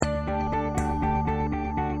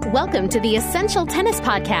Welcome to the Essential Tennis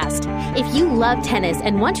Podcast. If you love tennis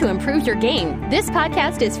and want to improve your game, this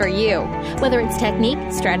podcast is for you. Whether it's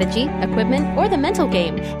technique, strategy, equipment, or the mental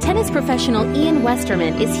game, tennis professional Ian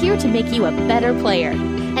Westerman is here to make you a better player.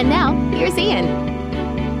 And now, here's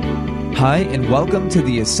Ian. Hi, and welcome to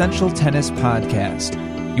the Essential Tennis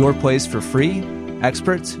Podcast, your place for free,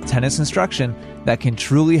 expert tennis instruction that can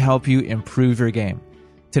truly help you improve your game.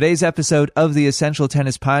 Today's episode of the Essential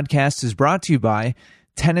Tennis Podcast is brought to you by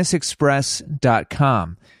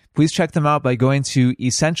TennisExpress.com. Please check them out by going to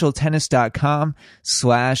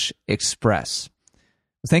essentialtennis.com/express.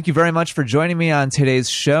 Thank you very much for joining me on today's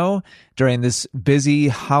show during this busy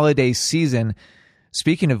holiday season.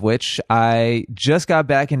 Speaking of which, I just got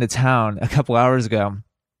back into town a couple hours ago.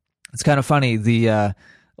 It's kind of funny. The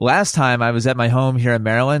last time I was at my home here in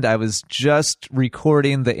Maryland, I was just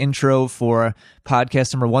recording the intro for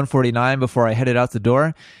podcast number 149 before I headed out the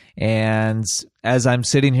door. And as I'm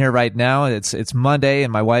sitting here right now, it's Monday,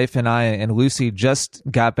 and my wife and I and Lucy just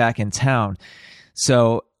got back in town.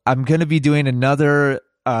 So I'm going to be doing another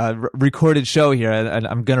recorded show here, and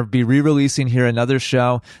I'm going to be re-releasing here another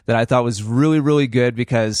show that I thought was really, really good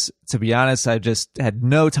because, to be honest, I just had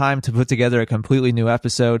no time to put together a completely new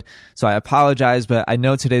episode. So I apologize, but I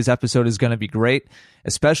know today's episode is going to be great,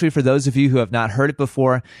 especially for those of you who have not heard it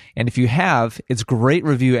before. And if you have, it's great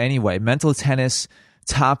review anyway. Mental tennis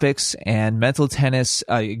topics and mental tennis,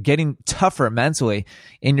 getting tougher mentally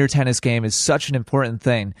in your tennis game is such an important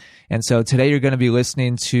thing. And so today you're going to be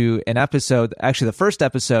listening to an episode, actually the first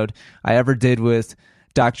episode I ever did with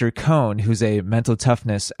Dr. Cohn, who's a mental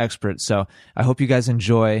toughness expert. So I hope you guys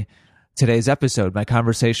enjoy today's episode, my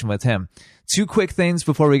conversation with him. Two quick things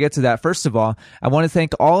before we get to that. First of all, I want to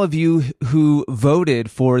thank all of you who voted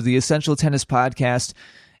for the Essential Tennis Podcast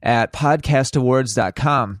at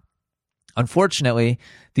podcastawards.com. Unfortunately,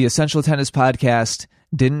 the Essential Tennis Podcast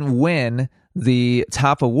didn't win the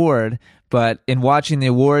top award, but in watching the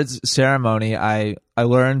awards ceremony, I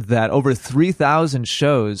learned that over 3,000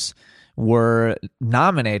 shows were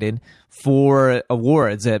nominated for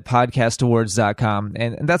awards at podcastawards.com,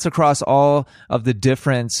 and that's across all of the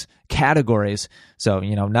different categories. So,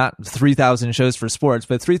 not 3,000 shows for sports,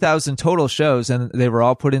 but 3,000 total shows, and they were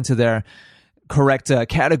all put into their correct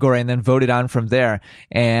category and then voted on from there.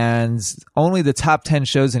 And only the top 10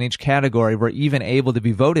 shows in each category were even able to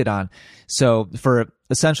be voted on. So for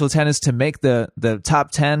Essential Tennis to make the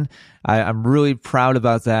top 10, I'm really proud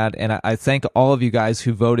about that. And I thank all of you guys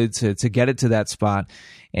who voted to get it to that spot.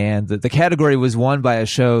 And the category was won by a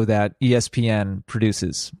show that ESPN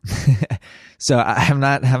produces. So I'm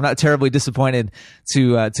not terribly disappointed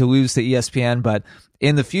to lose to ESPN, but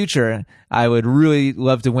in the future, I would really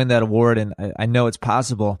love to win that award, and I know it's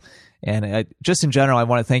possible. And just in general, I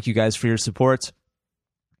want to thank you guys for your support,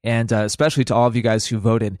 and especially to all of you guys who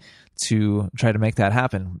voted to try to make that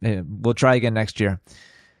happen. We'll try again next year.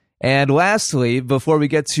 And lastly, before we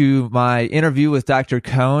get to my interview with Dr.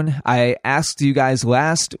 Cohn, I asked you guys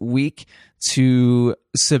last week to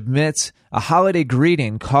submit a holiday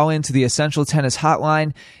greeting. Call into the Essential Tennis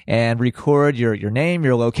hotline and record your name,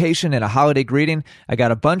 your location, and a holiday greeting. I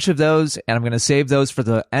got a bunch of those, and I'm going to save those for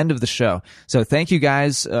the end of the show. So thank you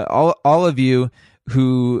guys, all of you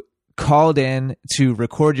who called in to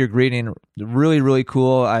record your greeting. Really, really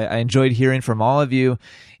cool. I enjoyed hearing from all of you,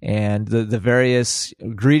 and the various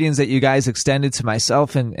greetings that you guys extended to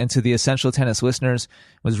myself and to the Essential Tennis listeners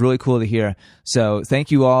was really cool to hear. So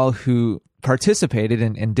thank you all who participated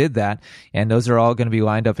and did that, and those are all going to be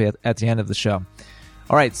lined up at the end of the show.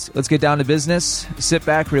 All right, let's get down to business. Sit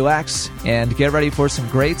back, relax, and get ready for some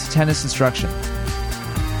great tennis instruction.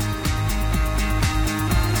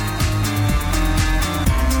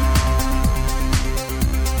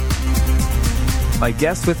 My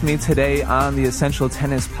guest with me today on the Essential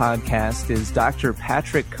Tennis Podcast is Dr.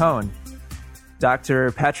 Patrick Cohn.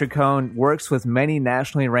 Dr. Patrick Cohn works with many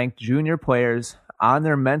nationally ranked junior players on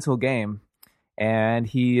their mental game, and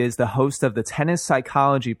he is the host of the Tennis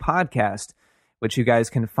Psychology Podcast, which you guys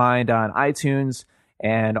can find on iTunes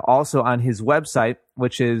and also on his website,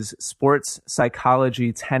 which is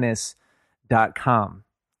sportspsychologytennis.com.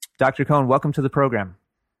 Dr. Cohn, welcome to the program.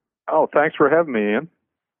 Oh, thanks for having me, Ian.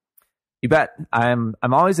 You bet. I'm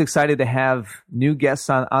always excited to have new guests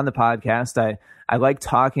on the podcast. I like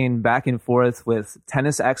talking back and forth with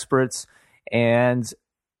tennis experts, and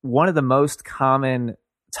one of the most common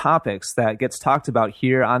topics that gets talked about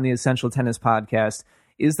here on the Essential Tennis Podcast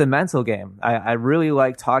is the mental game. I really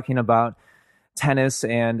like talking about tennis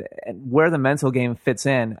and where the mental game fits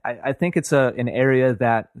in. I think it's an area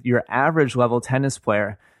that your average level tennis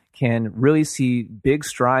player can really see big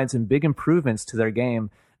strides and big improvements to their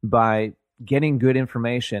game by getting good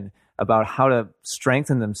information about how to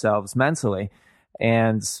strengthen themselves mentally.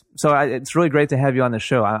 And so it's really great to have you on the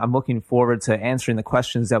show. I'm looking forward to answering the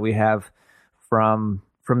questions that we have from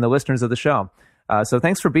the listeners of the show. So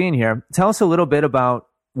thanks for being here. Tell us a little bit about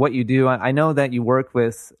what you do. I know that you work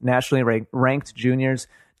with nationally ranked juniors.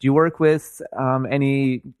 Do you work with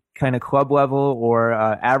any kind of club level or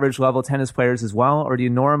average level tennis players as well? Or do you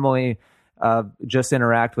normally just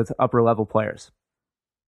interact with upper level players?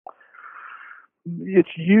 It's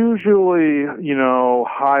usually,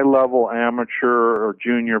 high-level amateur or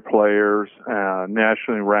junior players,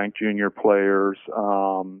 nationally ranked junior players,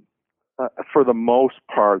 for the most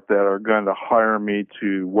part, that are going to hire me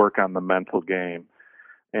to work on the mental game.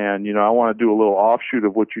 And, I want to do a little offshoot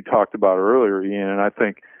of what you talked about earlier, Ian, and I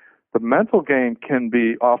think the mental game can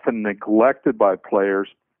be often neglected by players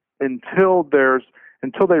until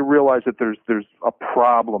they realize that there's a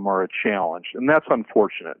problem or a challenge, and that's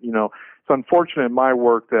unfortunate. It's unfortunate in my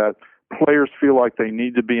work that players feel like they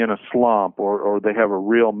need to be in a slump or they have a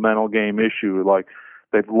real mental game issue, like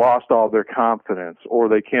they've lost all their confidence or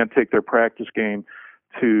they can't take their practice game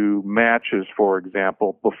to matches, for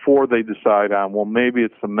example, before they decide on, well, maybe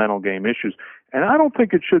it's the mental game issues. And I don't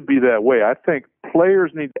think it should be that way. I think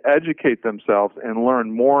players need to educate themselves and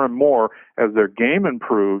learn more and more as their game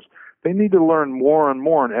improves. They need to learn more and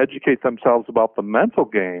more and educate themselves about the mental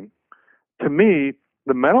game. To me,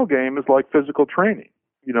 the mental game is like physical training.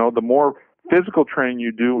 The more physical training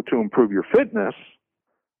you do to improve your fitness,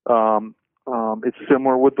 it's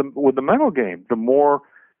similar with the mental game. The more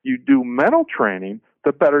you do mental training,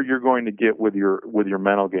 the better you're going to get with your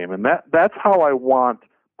mental game. And that's how I want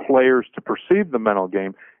players to perceive the mental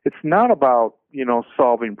game. It's not about,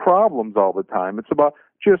 solving problems all the time. It's about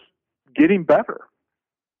just getting better.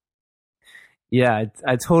 Yeah,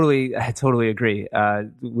 I totally agree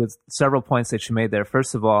with several points that you made there.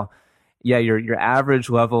 First of all, yeah, your average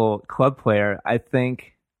level club player, I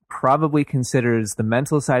think, probably considers the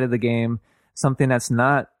mental side of the game something that's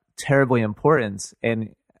not terribly important.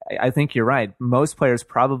 And I think you're right. Most players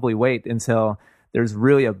probably wait until there's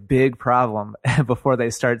really a big problem before they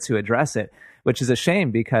start to address it, which is a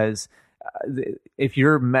shame because if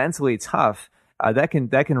you're mentally tough, that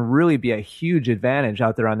can really be a huge advantage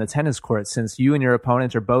out there on the tennis court, since you and your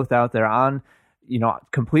opponent are both out there on,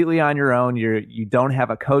 completely on your own. You don't have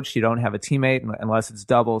a coach, you don't have a teammate unless it's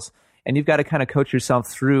doubles, and you've got to kind of coach yourself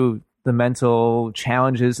through the mental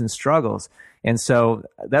challenges and struggles. And so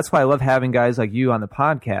that's why I love having guys like you on the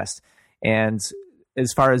podcast. And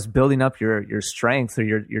as far as building up your strength or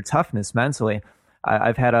your toughness mentally,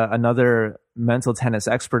 I've had another mental tennis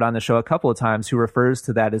expert on the show a couple of times who refers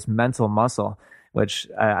to that as mental muscle, which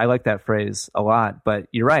I like that phrase a lot. But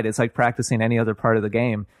you're right. It's like practicing any other part of the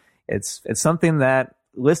game. It's something that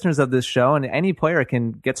listeners of this show and any player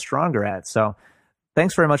can get stronger at. So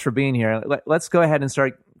thanks very much for being here. Let's go ahead and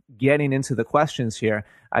start getting into the questions here.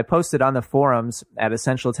 I posted on the forums at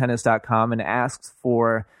essentialtennis.com and asked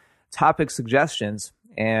for topic suggestions.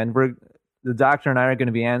 And the doctor and I are going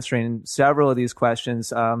to be answering several of these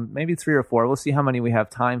questions, maybe 3 or 4. We'll see how many we have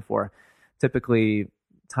time for. Typically,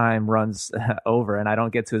 time runs over and I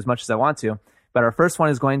don't get to as much as I want to. But our first one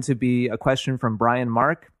is going to be a question from Brian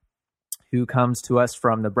Mark, who comes to us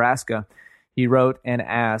from Nebraska. He wrote and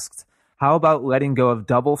asked, how about letting go of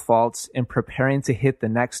double faults and preparing to hit the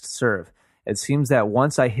next serve? It seems that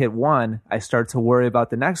once I hit one, I start to worry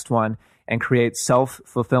about the next one and create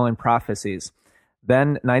self-fulfilling prophecies.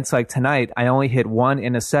 Then nights like tonight, I only hit one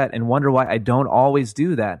in a set and wonder why I don't always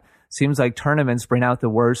do that. Seems like tournaments bring out the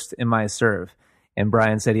worst in my serve. And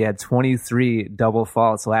Brian said he had 23 double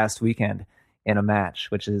faults last weekend in a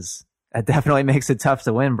match, which is that definitely makes it tough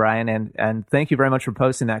to win, Brian. And thank you very much for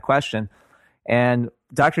posting that question. And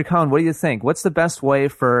Dr. Cohn, what do you think? What's the best way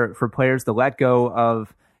for players to let go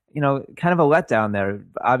of, kind of a letdown there?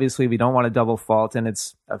 Obviously, we don't want to double fault, and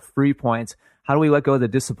it's a free point. How do we let go of the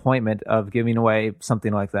disappointment of giving away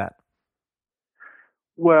something like that?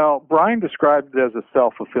 Well, Brian described it as a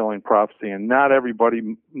self-fulfilling prophecy, and not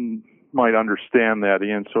everybody might understand that,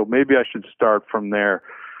 Ian, so maybe I should start from there.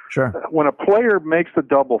 Sure. When a player makes the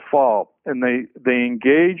double fault and they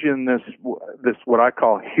engage in this what I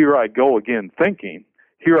call here I go again thinking,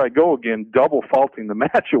 here I go again double faulting the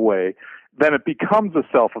match away, then it becomes a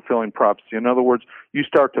self-fulfilling prophecy. In other words, you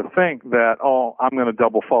start to think that, oh, I'm going to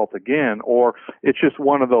double fault again, or it's just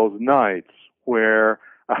one of those nights where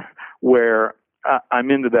I'm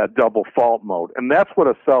into that double fault mode. And that's what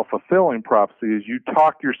a self-fulfilling prophecy is. You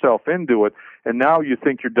talk yourself into it, and now you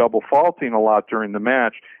think you're double faulting a lot during the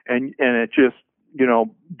match, and it just,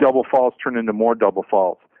 double faults turn into more double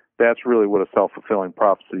faults. That's really what a self-fulfilling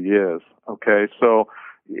prophecy is. Okay, so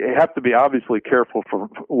you have to be obviously careful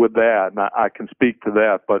with that, and I can speak to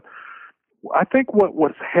that. But I think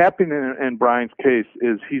what's happening in Brian's case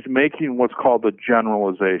is he's making what's called a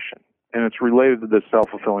generalization, and it's related to this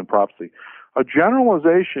self-fulfilling prophecy. A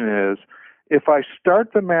generalization is, if I start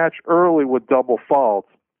the match early with double faults,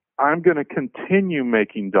 I'm going to continue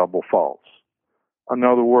making double faults. In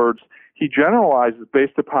other words, he generalizes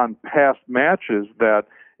based upon past matches that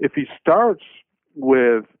if he starts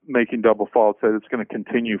with making double faults, that it's going to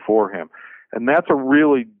continue for him. And that's a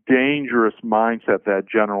really dangerous mindset, that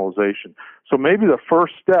generalization. So maybe the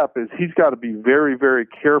first step is he's got to be very, very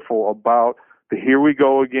careful about the here we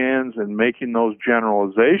go agains and making those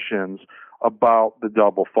generalizations about the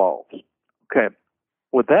double faults. Okay.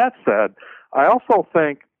 With that said, I also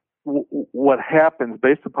think what happens,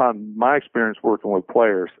 based upon my experience working with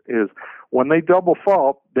players, is when they double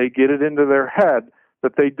fault, they get it into their head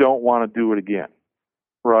that they don't want to do it again,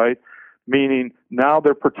 right? Meaning now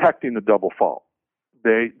they're protecting the double fault.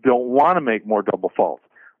 They don't want to make more double faults.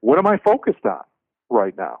 What am I focused on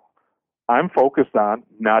right now? I'm focused on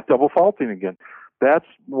not double faulting again. That's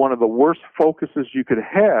one of the worst focuses you could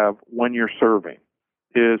have when you're serving,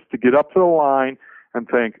 is to get up to the line and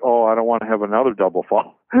think, oh, I don't want to have another double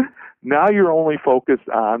fault. Now you're only focused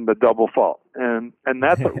on the double fault. And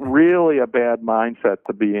that's really a bad mindset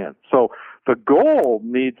to be in. So the goal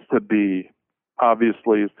needs to be,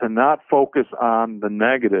 obviously, is to not focus on the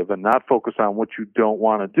negative and not focus on what you don't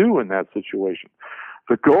want to do in that situation.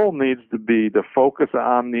 The goal needs to be to focus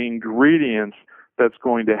on the ingredients that's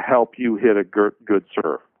going to help you hit a good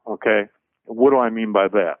serve, okay? What do I mean by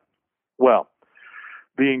that? Well,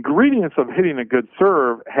 the ingredients of hitting a good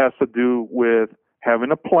serve has to do with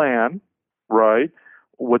having a plan, right?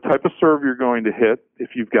 What type of serve you're going to hit, if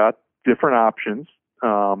you've got different options.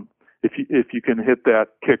 If you can hit that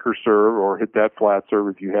kicker serve or hit that flat serve,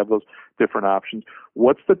 if you have those different options.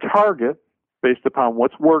 What's the target based upon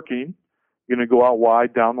what's working? You're going to go out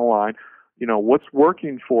wide down the line. You know, what's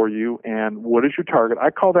working for you and what is your target? I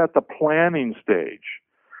call that the planning stage.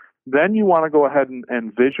 Then you want to go ahead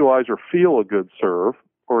and visualize or feel a good serve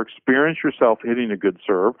or experience yourself hitting a good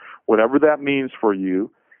serve, whatever that means for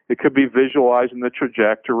you. It could be visualizing the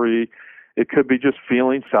trajectory. It could be just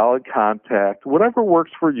feeling solid contact. Whatever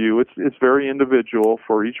works for you. It's very individual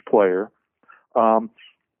for each player. And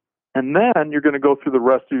then you're going to go through the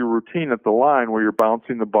rest of your routine at the line where you're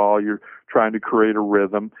bouncing the ball, you're trying to create a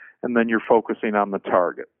rhythm, and then you're focusing on the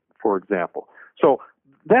target, for example. So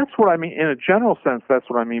that's what I mean. In a general sense, that's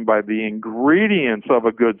what I mean by the ingredients of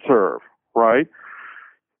a good serve, right?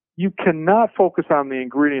 You cannot focus on the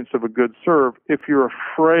ingredients of a good serve if you're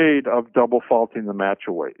afraid of double faulting the match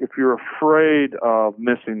away, if you're afraid of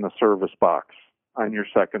missing the service box on your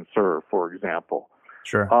second serve, for example.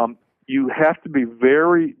 Sure. You have to be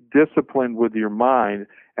very disciplined with your mind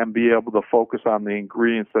and be able to focus on the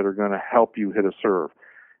ingredients that are going to help you hit a serve.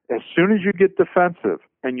 As soon as you get defensive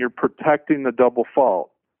and you're protecting the double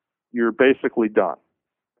fault, you're basically done.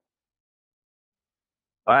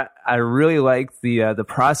 I really like the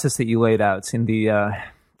process that you laid out in the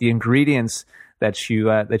ingredients that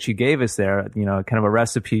you gave us there. You know, kind of a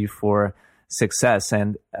recipe for success.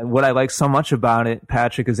 And what I like so much about it,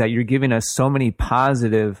 Patrick, is that you're giving us so many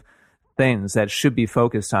positive things that should be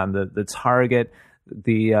focused on: the target,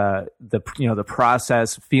 the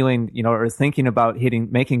process, feeling, or thinking about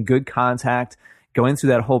making good contact, going through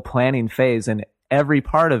that whole planning phase, and every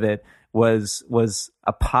part of it was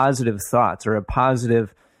a positive thought or a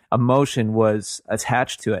positive emotion was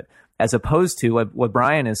attached to it, as opposed to what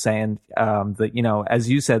Brian is saying, as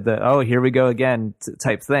you said, here we go again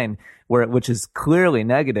type thing, which is clearly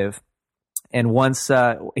negative. And once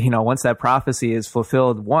that prophecy is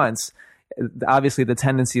fulfilled once, obviously the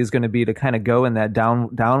tendency is going to be to kind of go in that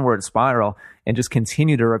downward spiral and just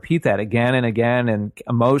continue to repeat that again and again. And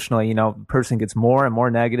emotionally, the person gets more and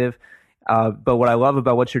more negative. But what I love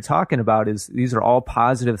about what you're talking about is these are all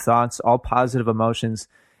positive thoughts, all positive emotions,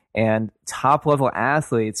 and top-level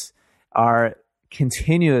athletes are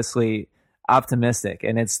continuously optimistic.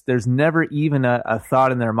 And there's never even a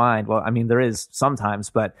thought in their mind. Well, I mean, there is sometimes,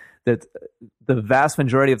 but the vast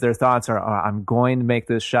majority of their thoughts are, I'm going to make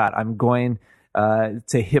this shot. I'm going to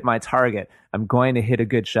hit my target. I'm going to hit a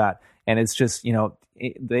good shot. And it's just, the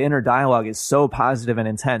inner dialogue is so positive and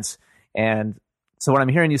intense. And so what I'm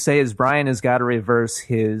hearing you say is Brian has got to reverse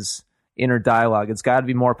his inner dialogue. It's got to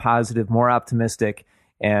be more positive, more optimistic,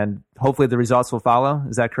 and hopefully the results will follow.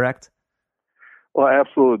 Is that correct? Well,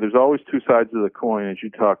 absolutely. There's always two sides of the coin, as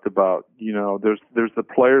you talked about. There's the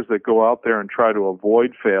players that go out there and try to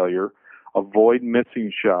avoid failure, avoid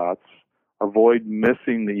missing shots, avoid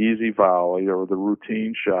missing the easy volley or the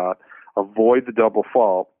routine shot, avoid the double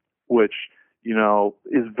fault, which, you know,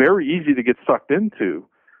 is very easy to get sucked into,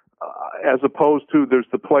 as opposed to there's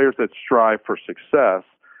the players that strive for success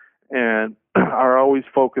and are always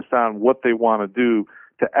focused on what they want to do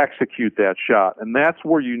to execute that shot. And that's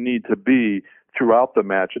where you need to be throughout the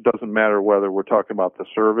match. It doesn't matter whether we're talking about the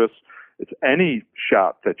service. It's any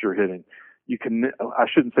shot that you're hitting. You can, I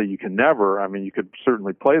shouldn't say you can never. I mean, you could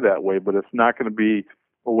certainly play that way, but it's not going to be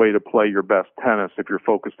a way to play your best tennis if you're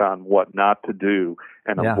focused on what not to do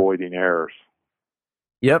and avoiding errors.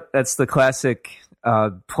 Yep, that's the classic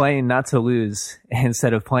playing not to lose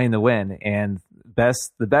instead of playing to win. And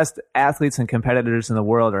the best athletes and competitors in the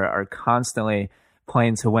world are constantly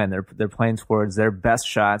playing to win. They're playing towards their best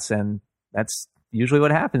shots, and that's usually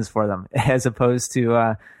what happens for them, as opposed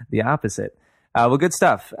to the opposite. Well, good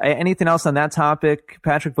stuff. Anything else on that topic,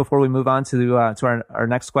 Patrick, before we move on to our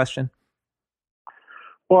next question?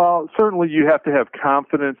 Well, certainly you have to have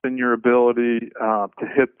confidence in your ability to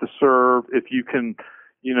hit the serve. If you can,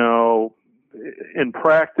 you know, in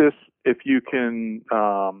practice, if you can,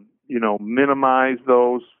 you know, minimize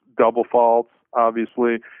those double faults,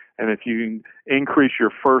 obviously, and if you can increase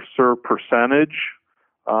your first serve percentage,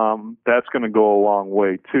 that's going to go a long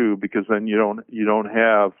way too, because then you don't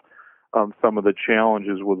have some of the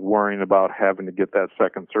challenges with worrying about having to get that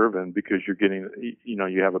second serve in, because you're getting, you know,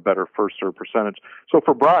 you have a better first serve percentage. So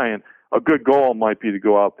for Brian, a good goal might be to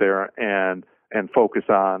go out there and focus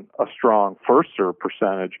on a strong first serve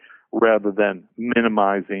percentage rather than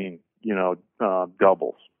minimizing, you know,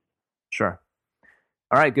 doubles. Sure.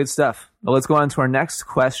 All right, good stuff. Well, let's go on to our next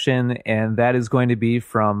question, and that is going to be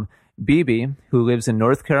from Bibi, who lives in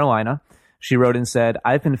North Carolina. She wrote and said,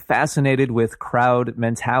 "I've been fascinated with crowd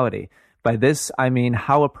mentality. By this, I mean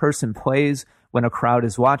how a person plays when a crowd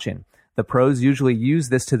is watching. The pros usually use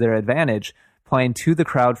this to their advantage, playing to the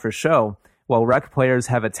crowd for show, while rec players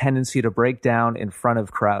have a tendency to break down in front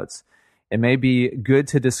of crowds. It may be good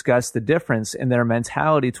to discuss the difference in their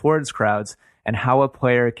mentality towards crowds and how a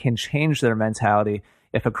player can change their mentality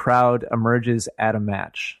if a crowd emerges at a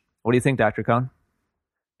match." What do you think, Dr. Cohn?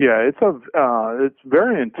 Yeah, it's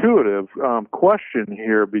very intuitive question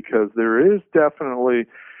here, because there is definitely,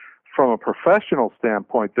 from a professional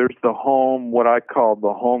standpoint, there's what I call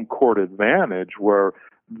the home court advantage, where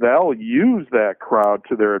they'll use that crowd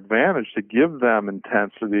to their advantage to give them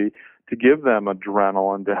intensity, to give them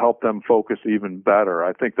adrenaline, to help them focus even better.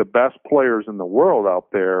 I think the best players in the world out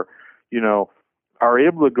there, you know, are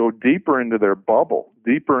able to go deeper into their bubble,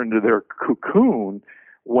 deeper into their cocoon,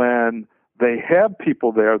 when they have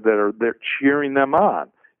people there that are there cheering them on.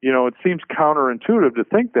 You know, it seems counterintuitive to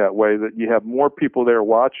think that way, that you have more people there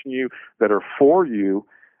watching you that are for you,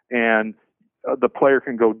 and the player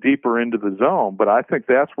can go deeper into the zone. But I think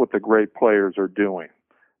that's what the great players are doing.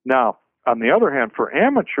 Now, on the other hand, for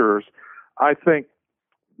amateurs, I think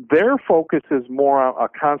their focus is more on a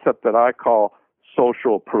concept that I call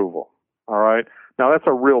social approval. All right? Now, that's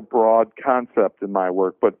a real broad concept in my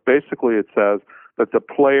work, but basically it says that the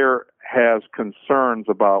player has concerns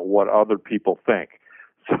about what other people think.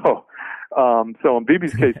 So in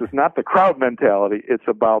Bibi's case, it's not the crowd mentality; it's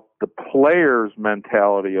about the player's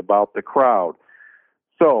mentality about the crowd.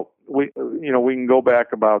 So we can go back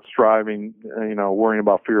about striving, worrying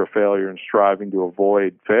about fear of failure and striving to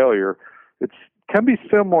avoid failure. It can be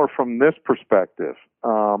similar from this perspective.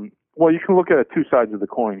 Well, you can look at it two sides of the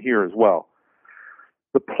coin here as well.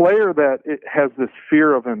 The player that has this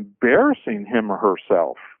fear of embarrassing him or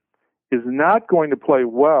herself is not going to play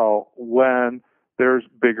well when there's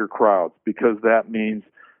bigger crowds, because that means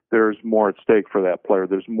there's more at stake for that player.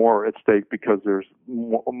 There's more at stake because there's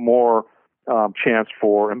more chance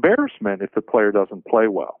for embarrassment if the player doesn't play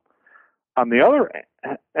well. On the other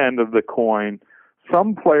end of the coin,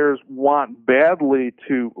 some players want badly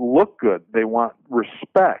to look good. They want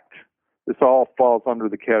respect. This all falls under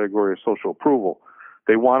the category of social approval.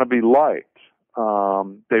 They want to be liked.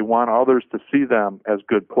 They want others to see them as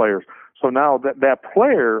good players. So now that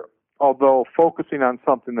player, although focusing on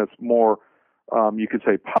something that's more, you could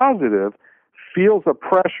say, positive, feels a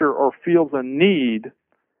pressure or feels a need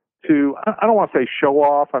to, I don't want to say show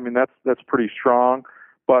off. I mean, that's pretty strong,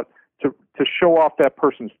 but to show off that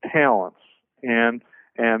person's talents and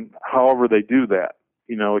however they do that.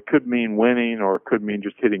 You know, it could mean winning or it could mean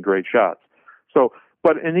just hitting great shots. So,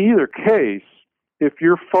 but in either case, if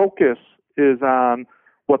your focus is on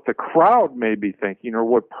what the crowd may be thinking or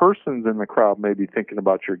what persons in the crowd may be thinking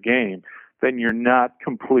about your game, then you're not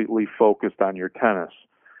completely focused on your tennis.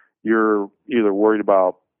 You're either worried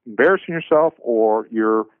about embarrassing yourself or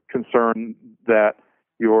you're concerned that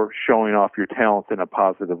you're showing off your talents in a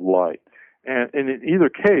positive light. And in either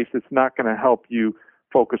case, it's not going to help you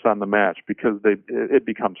focus on the match because it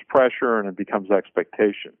becomes pressure and it becomes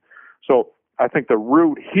expectation. So I think the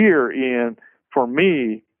root here, Ian, for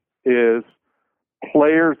me, is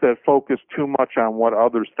players that focus too much on what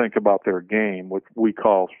others think about their game, which we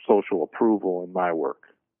call social approval in my work.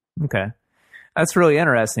 Okay. That's really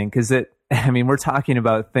interesting because we're talking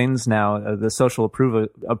about things now, the social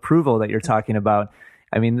approval that you're talking about.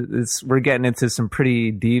 I mean, we're getting into some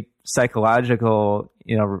pretty deep psychological,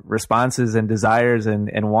 responses and desires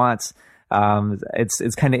and wants.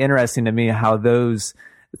 It's kind of interesting to me how those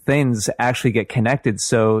things actually get connected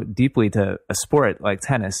so deeply to a sport like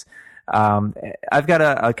tennis. I've got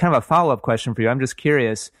a kind of a follow-up question for you. I'm just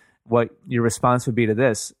curious what your response would be to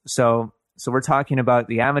this. So we're talking about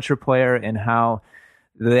the amateur player and how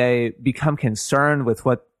they become concerned with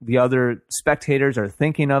what the other spectators are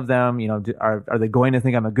thinking of them. Are they going to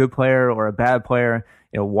think I'm a good player or a bad player?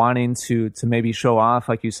 Wanting to maybe show off,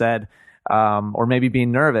 like you said, or maybe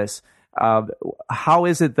being nervous. How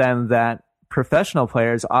is it then that professional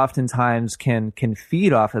players oftentimes can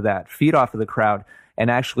feed off of the crowd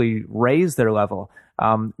and actually raise their level?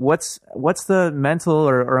 What's the mental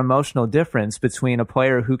or emotional difference between a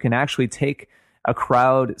player who can actually take a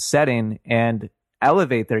crowd setting and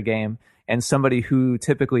elevate their game and somebody who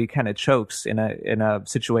typically kind of chokes in a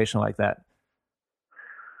situation like that?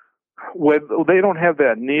 When they don't have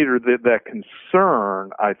that need or that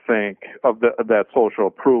concern, I think, of that social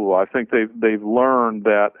approval. I think they've learned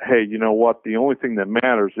that, hey, you know what? The only thing that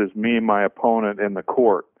matters is me and my opponent in the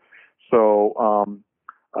court. So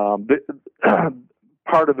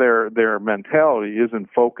part of their mentality isn't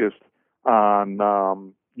focused on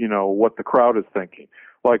what the crowd is thinking.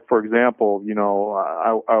 Like, for example,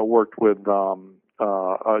 I worked with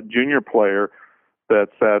a junior player that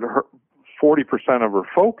said 40% of her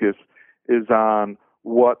focus is on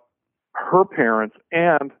what her parents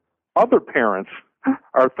and other parents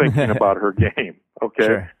are thinking about her game. Okay.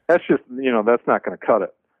 Sure. That's just, that's not going to cut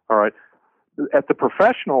it. All right. At the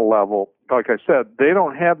professional level, like I said, they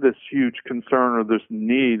don't have this huge concern or this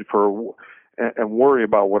need for and worry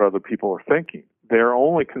about what other people are thinking. They're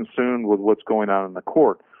only consumed with what's going on in the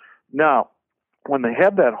court. Now, when they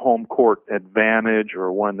have that home court advantage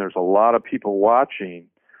or when there's a lot of people watching,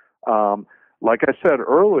 like I said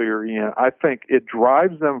earlier, I think it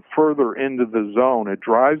drives them further into the zone. It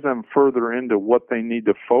drives them further into what they need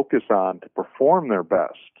to focus on to perform their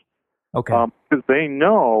best. Okay. Because they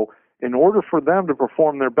know in order for them to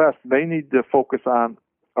perform their best, they need to focus on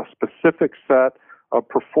a specific set of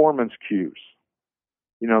performance cues.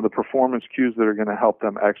 The performance cues that are going to help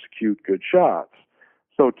them execute good shots.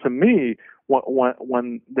 So to me,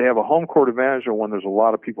 when they have a home court advantage or when there's a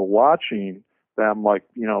lot of people watching them, like,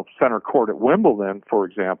 center court at Wimbledon, for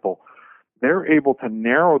example, they're able to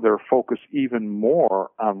narrow their focus even more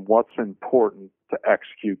on what's important to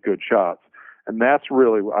execute good shots. And that's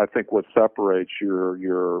really, I think, what separates your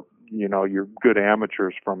good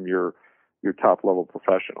amateurs from your top level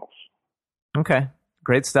professionals. Okay.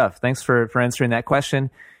 Great stuff. Thanks for answering that question.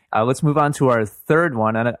 Let's move on to our third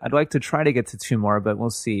one. And I'd like to try to get to two more, but we'll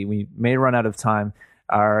see. We may run out of time.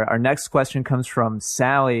 Our next question comes from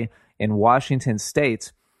Sally in Washington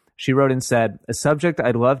State. She wrote and said, "A subject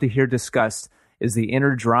I'd love to hear discussed is the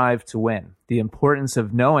inner drive to win, the importance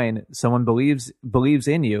of knowing someone believes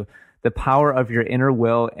in you, the power of your inner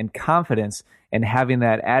will and confidence, and having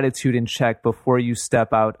that attitude in check before you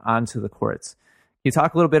step out onto the courts." Can you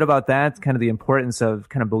talk a little bit about that, kind of the importance of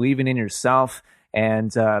kind of believing in yourself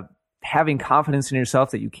and having confidence in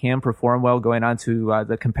yourself that you can perform well going onto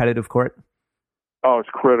the competitive court? Oh, it's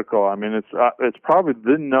critical. I mean, it's probably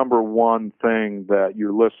the number one thing that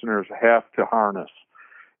your listeners have to harness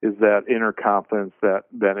is that inner confidence, that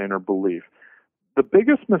inner belief. The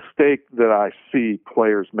biggest mistake that I see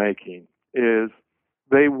players making is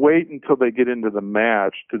they wait until they get into the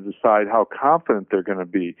match to decide how confident they're going to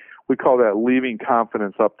be. We call that leaving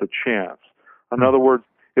confidence up to chance. In other words,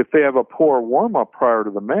 if they have a poor warm-up prior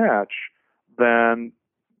to the match, then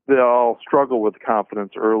they'll struggle with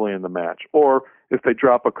confidence early in the match. Or if they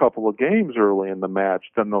drop a couple of games early in the match,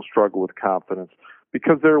 then they'll struggle with confidence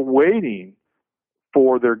because they're waiting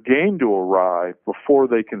for their game to arrive before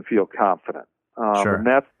they can feel confident. Sure. And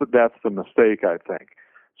that's the mistake, I think.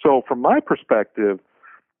 So from my perspective,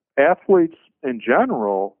 athletes in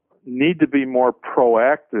general need to be more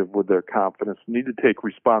proactive with their confidence, need to take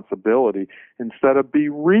responsibility instead of be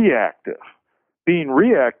reactive. Being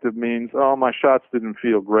reactive means, oh, my shots didn't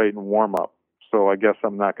feel great in warm-up, so I guess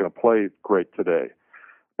I'm not going to play great today.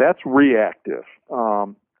 That's reactive.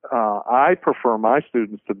 I prefer my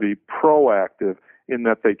students to be proactive in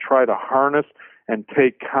that they try to harness and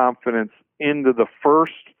take confidence into the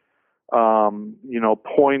first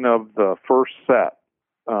point of the first set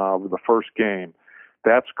of the first game,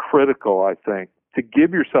 that's critical, I think, to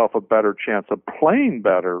give yourself a better chance of playing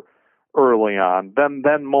better early on.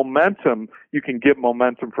 Then momentum, you can get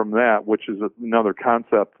momentum from that, which is another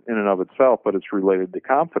concept in and of itself, but it's related to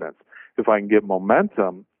confidence. If I can get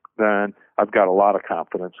momentum, then I've got a lot of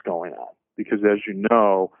confidence going on. Because as you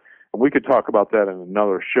know, and we could talk about that in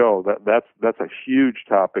another show, that's a huge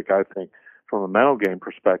topic, I think, from a mental game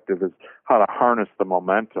perspective, is how to harness the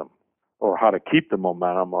momentum, or how to keep the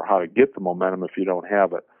momentum, or how to get the momentum if you don't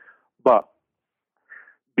have it. But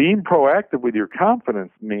being proactive with your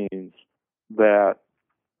confidence means that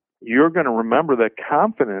you're going to remember that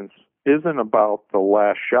confidence isn't about the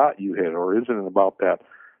last shot you hit, or isn't about that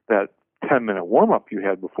 10-minute warm-up you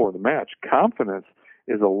had before the match. Confidence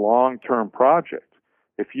is a long-term project.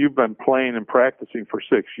 If you've been playing and practicing for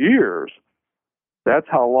 6 years, that's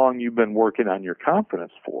how long you've been working on your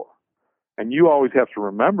confidence for. And you always have to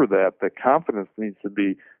remember that confidence needs to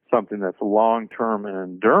be something that's long-term and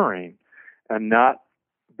enduring, and not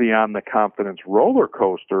be on the confidence roller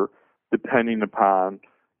coaster depending upon,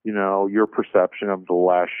 your perception of the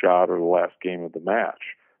last shot or the last game of the match.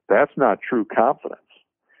 That's not true confidence.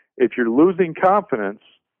 If you're losing confidence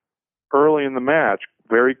early in the match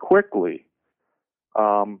very quickly,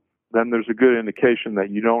 then there's a good indication that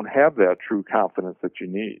you don't have that true confidence that you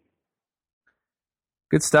need.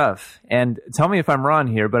 Good stuff. And tell me if I'm wrong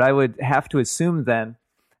here, but I would have to assume then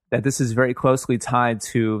that this is very closely tied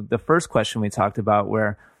to the first question we talked about,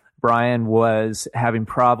 where Brian was having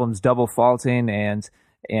problems double faulting and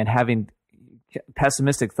having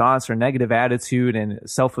pessimistic thoughts or negative attitude and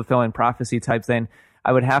self-fulfilling prophecy type thing.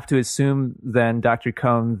 I would have to assume then, Dr.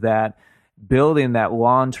 Cohn, that building that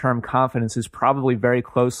long-term confidence is probably very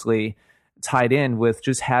closely tied in with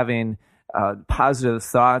just having positive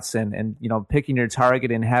thoughts and picking your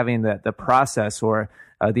target and having the process or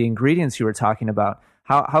the ingredients you were talking about.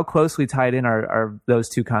 How closely tied in are those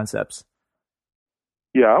two concepts?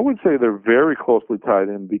 Yeah, I would say they're very closely tied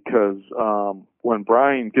in, because when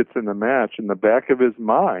Brian gets in the match, in the back of his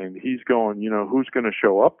mind, he's going, who's going to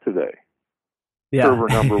show up today? Yeah. Server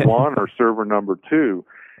number one or server number two.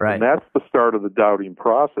 Right. And that's the start of the doubting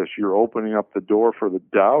process. You're opening up the door for the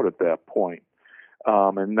doubt at that point.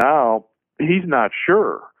 And now he's not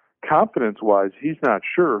sure. Confidence-wise, he's not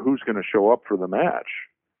sure who's going to show up for the match.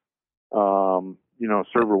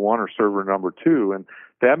 Server one or server number two. And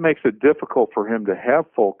that makes it difficult for him to have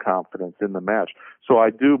full confidence in the match. So I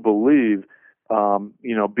do believe,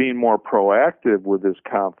 being more proactive with his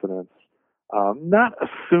confidence, not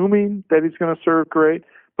assuming that he's going to serve great,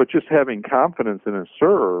 but just having confidence in his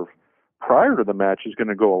serve prior to the match is going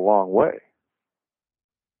to go a long way.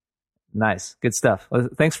 Nice. Good stuff. Well,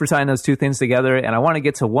 thanks for tying those two things together. And I want to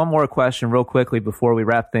get to one more question real quickly before we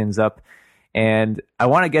wrap things up. And I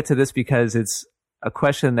want to get to this because it's a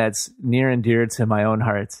question that's near and dear to my own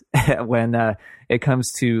heart when it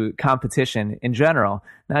comes to competition in general,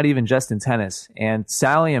 not even just in tennis. And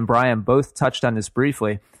Sally and Brian both touched on this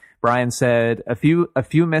briefly. Brian said, a few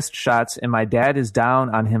missed shots, and my dad is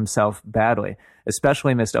down on himself badly,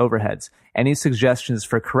 especially missed overheads. Any suggestions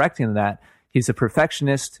for correcting that? He's a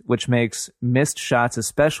perfectionist, which makes missed shots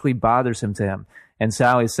especially bothersome to him. And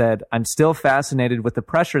Sally said, I'm still fascinated with the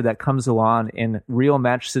pressure that comes along in real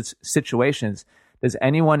match situations. Does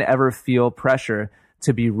anyone ever feel pressure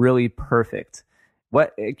to be really perfect?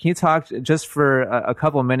 Can you talk just for a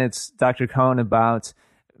couple of minutes, Dr. Cohn, about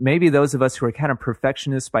maybe those of us who are kind of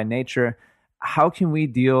perfectionists by nature? How can we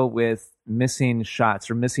deal with missing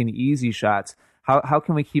shots or missing easy shots? How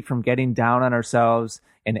can we keep from getting down on ourselves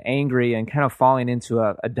and angry and kind of falling into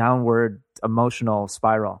a downward emotional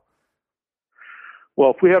spiral?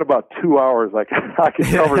 Well, if we had about 2 hours, I could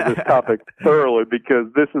cover this topic thoroughly, because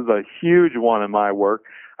this is a huge one in my work.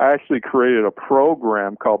 I actually created a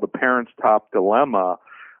program called the Parents' Top Dilemma,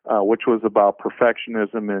 which was about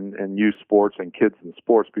perfectionism in youth sports and kids in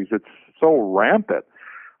sports, because it's so rampant.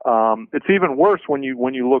 It's even worse when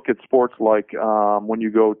you look at sports like when you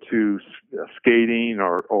go to skating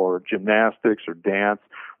or gymnastics or dance,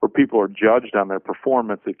 where people are judged on their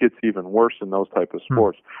performance. It gets even worse in those type of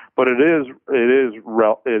sports. But it is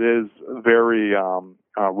very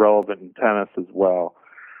relevant in tennis as well.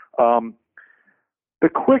 The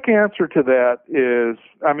quick answer to that is,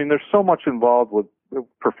 there's so much involved with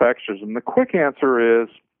perfectionism. The quick answer is,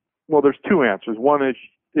 well, there's two answers. One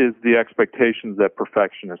is the expectations that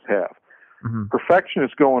perfectionists have. Mm-hmm.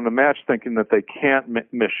 Perfectionists go into match thinking that they can't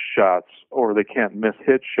miss shots, or they can't miss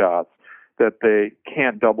hit shots, that they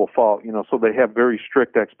can't double fault, so they have very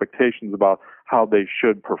strict expectations about how they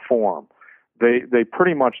should perform. they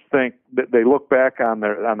pretty much think that they look back on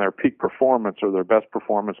their peak performance or their best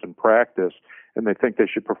performance in practice, and they think they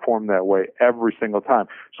should perform that way every single time.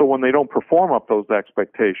 So when they don't perform up those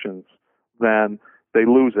expectations, then they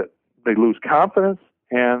lose it. They lose confidence,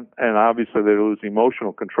 and obviously they lose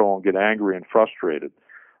emotional control and get angry and frustrated.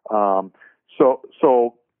 So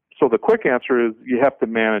the quick answer is you have to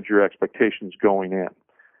manage your expectations going in.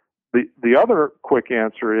 The other quick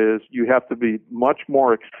answer is you have to be much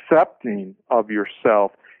more accepting of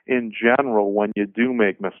yourself in general when you do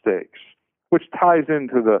make mistakes, which ties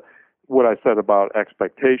into what I said about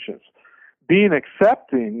expectations. Being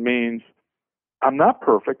accepting means I'm not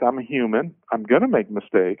perfect. I'm a human. I'm going to make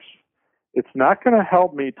mistakes. It's not going to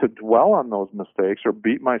help me to dwell on those mistakes or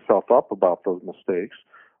beat myself up about those mistakes,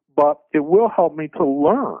 but it will help me to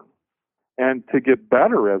learn and to get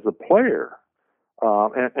better as a player.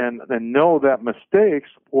 And know that mistakes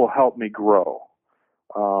will help me grow.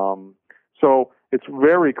 So it's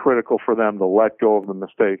very critical for them to let go of the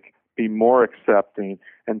mistake, be more accepting,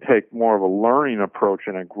 and take more of a learning approach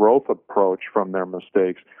and a growth approach from their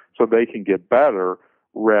mistakes so they can get better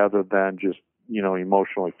rather than just,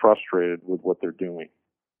 emotionally frustrated with what they're doing.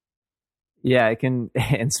 Yeah, it can,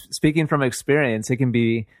 and speaking from experience, it can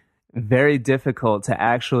be very difficult to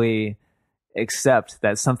actually accept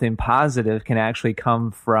that something positive can actually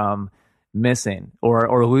come from missing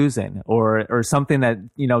or losing or something that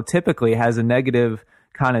typically has a negative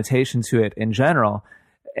connotation to it in general,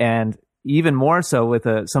 and even more so with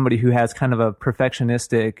somebody who has kind of a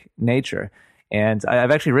perfectionistic nature. And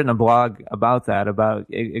I've actually written a blog about that, about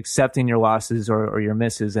accepting your losses or your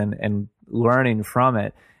misses and learning from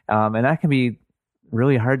it, and that can be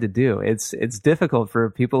really hard to do. It's difficult for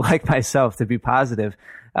people like myself to be positive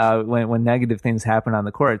when negative things happen on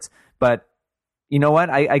the courts. But you know what?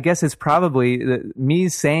 I guess it's probably me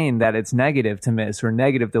saying that it's negative to miss or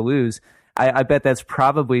negative to lose. I bet that's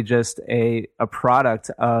probably just a product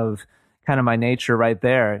of kind of my nature right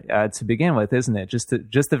there to begin with, isn't it? Just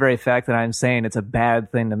the very fact that I'm saying it's a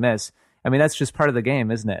bad thing to miss. I mean, that's just part of the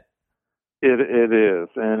game, isn't it? It is,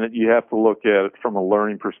 and you have to look at it from a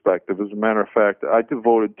learning perspective. As a matter of fact, I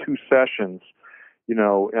devoted 2 sessions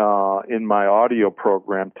in my audio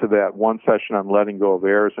program to that. One session on letting go of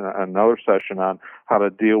errors and another session on how to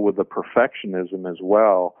deal with the perfectionism as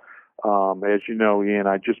well. As you know, Ian,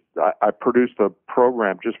 I produced a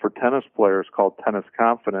program just for tennis players called Tennis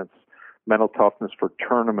Confidence, Mental Toughness for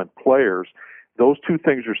Tournament Players. Those 2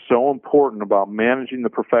 things are so important about managing the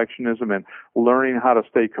perfectionism and learning how to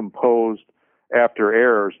stay composed after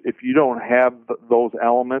errors. If you don't have those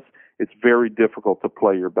elements, it's very difficult to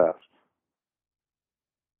play your best.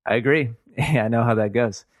 I agree. Yeah, I know how that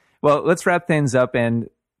goes. Well, let's wrap things up. And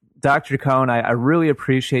Dr. Cohn, I really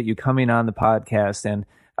appreciate you coming on the podcast. And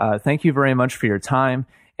thank you very much for your time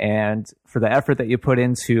and for the effort that you put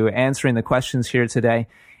into answering the questions here today.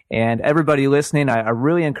 And everybody listening, I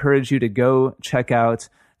really encourage you to go check out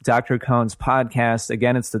Dr. Cohn's podcast.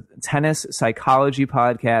 Again, it's the Tennis Psychology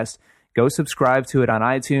Podcast. Go subscribe to it on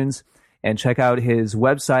iTunes and check out his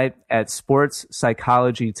website at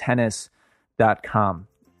sportspsychologytennis.com.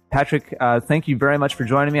 Patrick, thank you very much for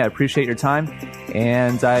joining me. I appreciate your time,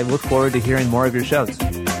 and I look forward to hearing more of your shows.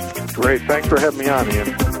 Great. Thanks for having me on,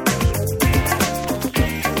 Ian.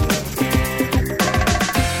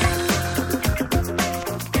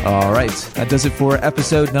 All right. That does it for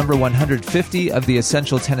episode number 150 of the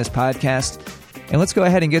Essential Tennis Podcast. And let's go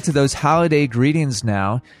ahead and get to those holiday greetings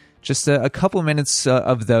now. Just a couple minutes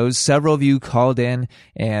of those. Several of you called in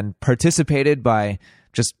and participated by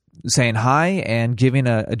just saying hi and giving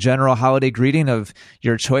a general holiday greeting of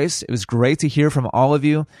your choice. It was great to hear from all of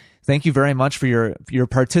you. Thank you very much for your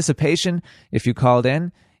participation. If you called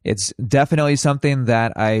in, it's definitely something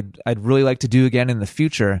that I'd really like to do again in the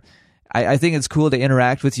future. I think it's cool to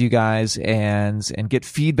interact with you guys and get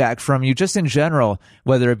feedback from you just in general,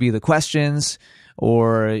 whether it be the questions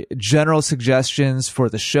or general suggestions for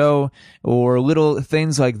the show or little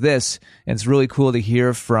things like this. And it's really cool to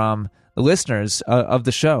hear from the listeners of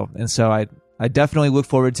the show. And so I definitely look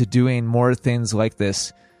forward to doing more things like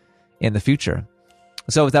this in the future.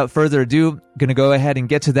 So without further ado, I'm going to go ahead and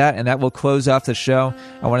get to that, and that will close off the show.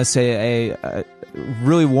 I want to say a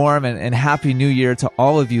really warm and happy new year to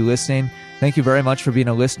all of you listening. Thank you very much for being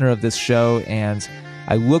a listener of this show, and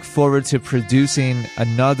I look forward to producing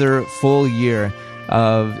another full year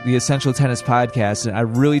of the Essential Tennis Podcast. And I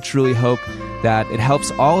really, truly hope that it helps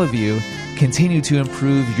all of you continue to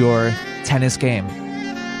improve your tennis game.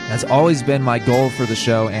 That's always been my goal for the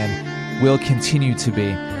show and will continue to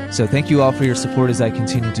be. So thank you all for your support as I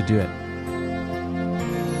continue to do it.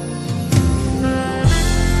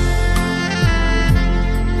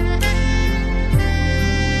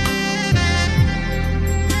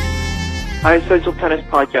 Hi, Essential Tennis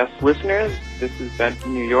Podcast listeners. This is Ben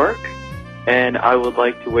from New York, and I would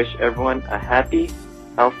like to wish everyone a happy,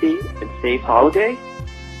 healthy, and safe holiday.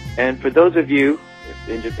 And for those of you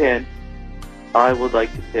in Japan, I would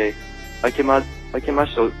like to say,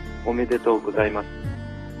 Akemashito omedetou gozaimasu.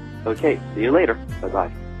 Okay, see you later.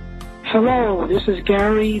 Bye-bye. Hello, this is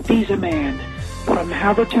Gary Visa-Man from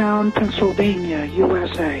Havertown, Pennsylvania,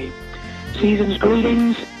 USA. Season's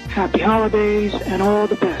greetings, happy holidays, and all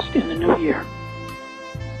the best in the new year.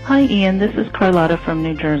 Hi, Ian. This is Carlotta from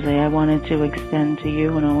New Jersey. I wanted to extend to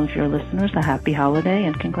you and all of your listeners a happy holiday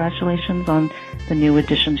and congratulations on the new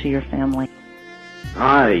addition to your family.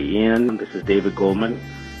 Hi, Ian. This is David Goldman,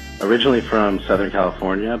 originally from Southern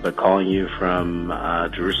California, but calling you from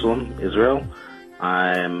Jerusalem, Israel.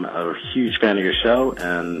 I'm a huge fan of your show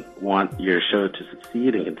and want your show to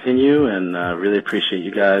succeed and continue, and really appreciate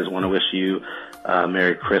you guys. Want to wish you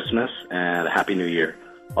Merry Christmas and a Happy New Year.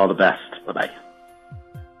 All the best. Bye-bye.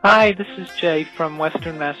 Hi, this is Jay from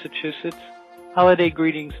Western Massachusetts. Holiday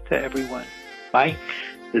greetings to everyone. Bye.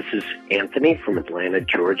 This is Anthony from Atlanta,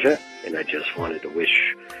 Georgia, and I just wanted to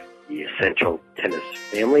wish the Essential Tennis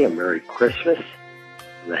family a Merry Christmas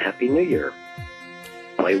and a Happy New Year.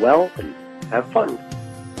 Play well and have fun.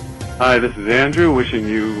 Hi, this is Andrew, wishing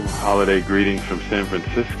you holiday greetings from San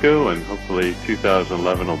Francisco, and hopefully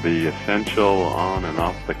 2011 will be essential on and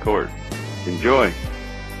off the court. Enjoy.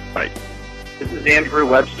 Bye. This is Andrew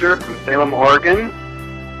Webster from Salem, Oregon.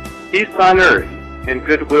 Peace on earth and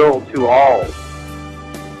goodwill to all.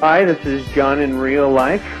 Hi, this is John in real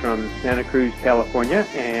life from Santa Cruz, California,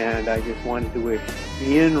 and I just wanted to wish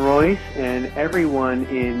Ian Royce and everyone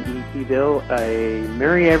in E.T.ville a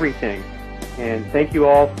Merry Everything. And thank you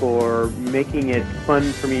all for making it fun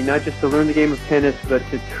for me, not just to learn the game of tennis, but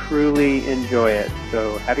to truly enjoy it.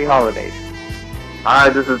 So, happy holidays. Hi,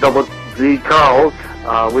 this is Double Z Charles,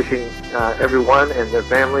 wishing everyone and their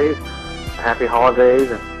families happy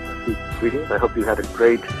holidays and greetings. I hope you had a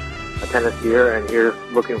great tennis year, and here's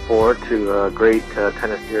looking forward to a great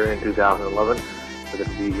tennis year in 2011, whether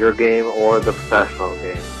it be your game or the professional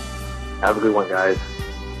game. Have a good one, guys.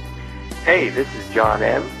 Hey, this is John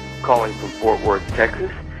M., calling from Fort Worth,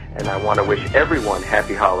 Texas, and I want to wish everyone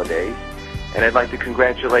happy holidays, and I'd like to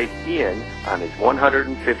congratulate Ian on his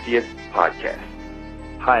 150th podcast.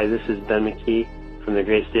 Hi, this is Ben McKee from the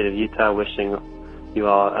great state of Utah, wishing you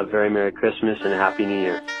all a very Merry Christmas and a Happy New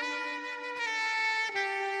Year.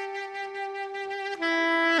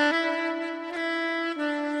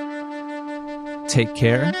 Take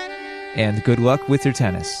care, and good luck with your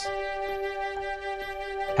tennis.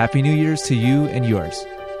 Happy New Year's to you and yours.